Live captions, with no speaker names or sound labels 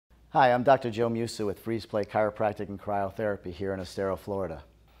Hi, I'm Dr. Joe Musa with Freeze Play Chiropractic and Cryotherapy here in Estero, Florida.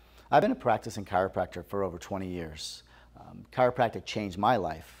 I've been a practicing chiropractor for over 20 years. Chiropractic changed my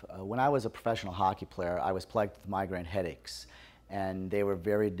life. When I was a professional hockey player, I was plagued with migraine headaches, and they were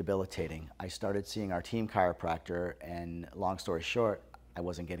very debilitating. I started seeing our team chiropractor, and long story short, I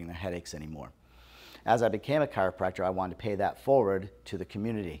wasn't getting the headaches anymore. As I became a chiropractor, I wanted to pay that forward to the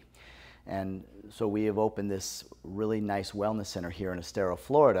community. And so we have opened this really nice wellness center here in Estero,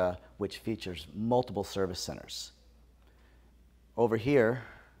 Florida, which features multiple service centers. Over here,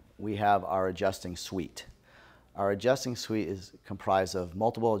 we have our adjusting suite. Our adjusting suite is comprised of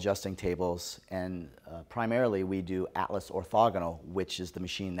multiple adjusting tables, and primarily we do Atlas Orthogonal, which is the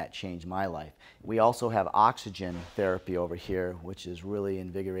machine that changed my life. We also have oxygen therapy over here, which is really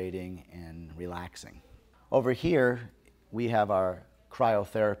invigorating and relaxing. Over here, we have our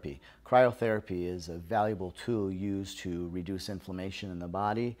cryotherapy. Cryotherapy is a valuable tool used to reduce inflammation in the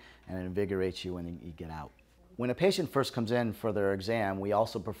body and invigorates you when you get out. When a patient first comes in for their exam, we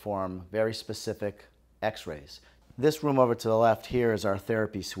also perform very specific x-rays. This room over to the left here is our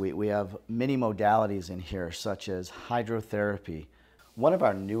therapy suite. We have many modalities in here, such as hydrotherapy. One of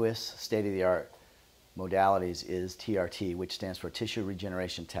our newest state-of-the-art modalities is TRT, which stands for Tissue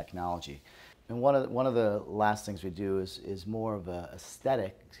Regeneration Technology. And one of the last things we do is more of an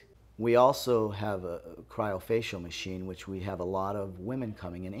aesthetic. We also have a cryofacial machine, which we have a lot of women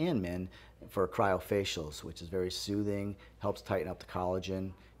coming in and men for cryofacials, which is very soothing, helps tighten up the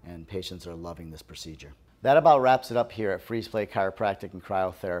collagen, and patients are loving this procedure. That about wraps it up here at Freeze Play Chiropractic and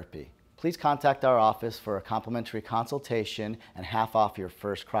Cryotherapy. Please contact our office for a complimentary consultation and half off your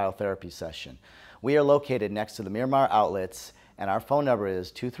first cryotherapy session. We are located next to the Miramar outlets, and our phone number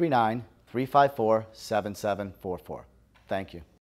is 239-354-7744. Thank you.